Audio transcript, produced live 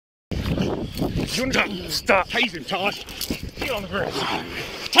You want to stop? Tase him, Tosh. Get on the ground.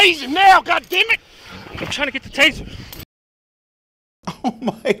 Tase him now, goddammit! I'm trying to get the taser. Oh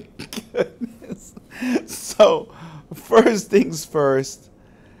my goodness. So, first things first,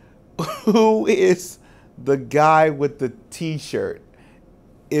 who is the guy with the t-shirt?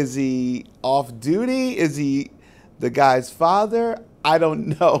 Is he off duty? Is he the guy's father? I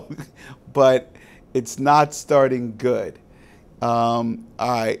don't know, but it's not starting good. All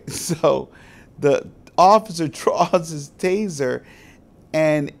right, so the officer draws his taser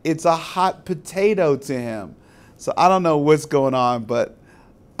and it's a hot potato to him. So I don't know what's going on, but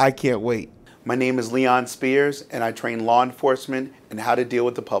I can't wait. My name is Leon Spears, and I train law enforcement in how to deal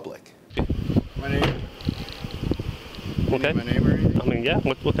with the public. My name? Okay. My name or anything? I mean, yeah.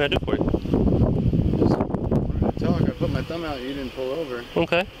 What can I do for you? Just wanted to talk. I put my thumb out and you didn't pull over.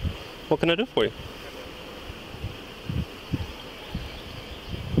 Okay. What can I do for you?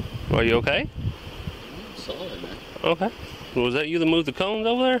 Are you okay? I'm solid, man. Okay. Was that you that moved the cones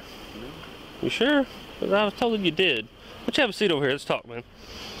over there? No. You sure? 'Cause I was told that you did. Why don't you have a seat over here? Let's talk, man.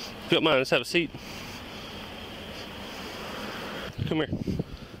 If you don't mind, let's have a seat. Come here.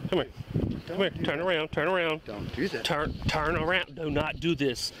 Come here. Come here. Turn around. Turn around. Don't do that. Turn around. Do not do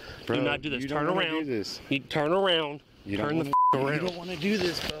this. Bro, do not do this. you Turn don't wanna around. do this. You turn around. You turn don't the wanna, around. You don't want to do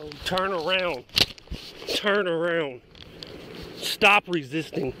this, bro. Turn around. Turn around. Stop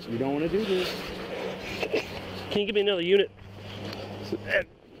resisting. You don't want to do this. Can you give me another unit?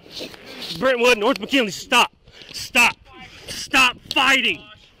 Brentwood, North McKinley, stop. Stop. Stop fighting.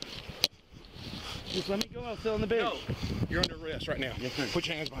 Just let me go. I'll sit on the bed. No. You're under arrest right now. Yes, sir. Put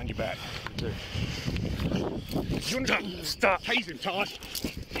your hands behind your back. Yes, sir. Stop. Tase him, Tosh.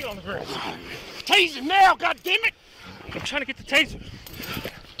 Get on the ground. Tase him now, goddammit! I'm trying to get the taser.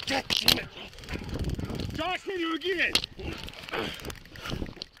 God damn it. Josh, hit you again.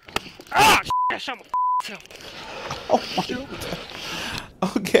 Ah, I shot myself. Oh my God.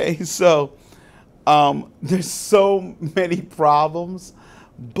 Okay, so there's so many problems,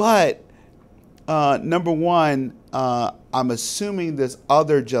 but number one, I'm assuming this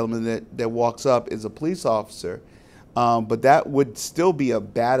other gentleman that walks up is a police officer, but that would still be a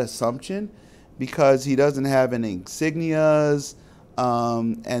bad assumption because he doesn't have any insignias,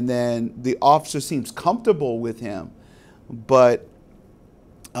 and then the officer seems comfortable with him, but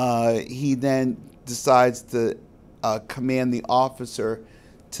he then decides to command the officer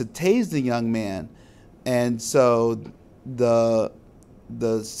to tase the young man, and so the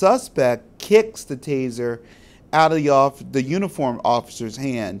suspect kicks the taser out of the uniformed officer's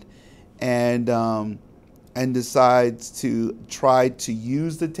hand, and decides to try to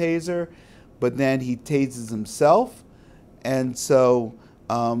use the taser, but then he tases himself, and so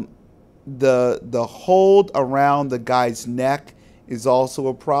the hold around the guy's neck is also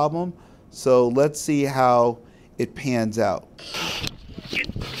a problem. So let's see how it pans out.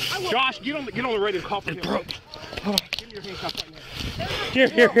 Josh, get on the radio call for him. Hold on. Give me your handcuff right now.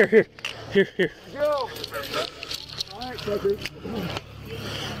 Here. Go. All right, sucker.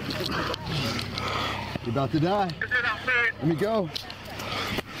 You're about to die. Let me go.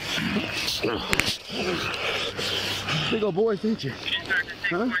 Big old boy, ain't you?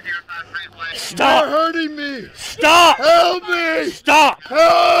 Huh? Stop! You're hurting me! Stop! Help me! Stop!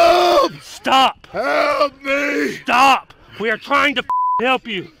 Help! Stop! Help me! Stop! We are trying to help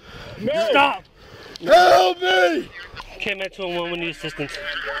you. No. Stop! Help me! Can't match 211, we need assistance.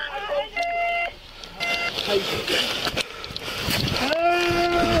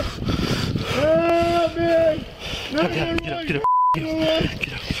 Help! Help me! Get up.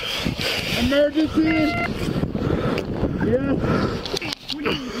 Emergency! Yes!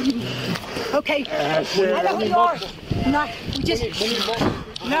 Okay. I know who you are. No, we just.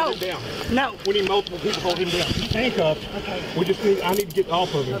 No. No. We need multiple people to hold him down. He's handcuffed. Okay. I need to get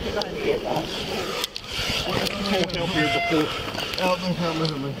off of him. Okay, go ahead. Can't help here before. Help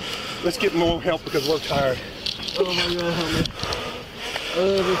me. Let's get more help because we're tired. Oh my God, help me.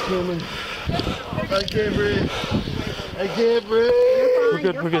 Oh, they kill me. I can't breathe. I can't breathe. We're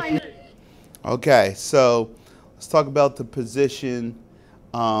good. Okay, so let's talk about the position,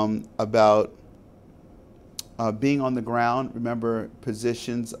 about being on the ground. Remember,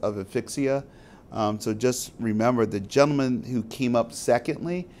 positions of asphyxia. So just remember, the gentleman who came up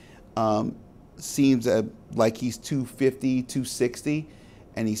secondly seems like he's 250, 260,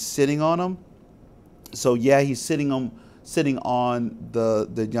 and he's sitting on him. So yeah, he's sitting on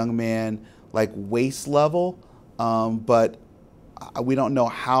the young man like waist level, but we don't know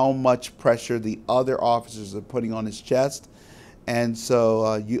how much pressure the other officers are putting on his chest, and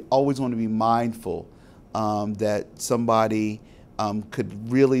so you always want to be mindful that somebody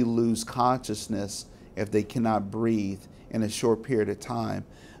could really lose consciousness if they cannot breathe in a short period of time.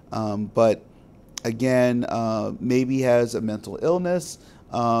 But again, maybe he has a mental illness,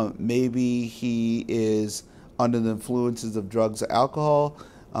 maybe he is under the influences of drugs or alcohol.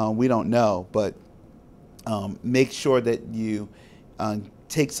 We don't know, but make sure that you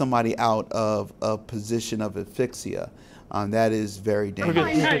take somebody out of a position of asphyxia. That is very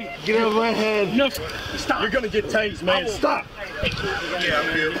dangerous. Hey, Get out of my head. no, stop. You're gonna get tased, man. Stop. Yeah,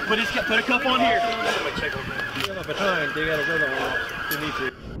 I'm good. Put a cup on here. Somebody check on that. They got a brother on. They need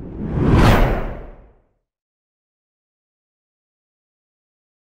to.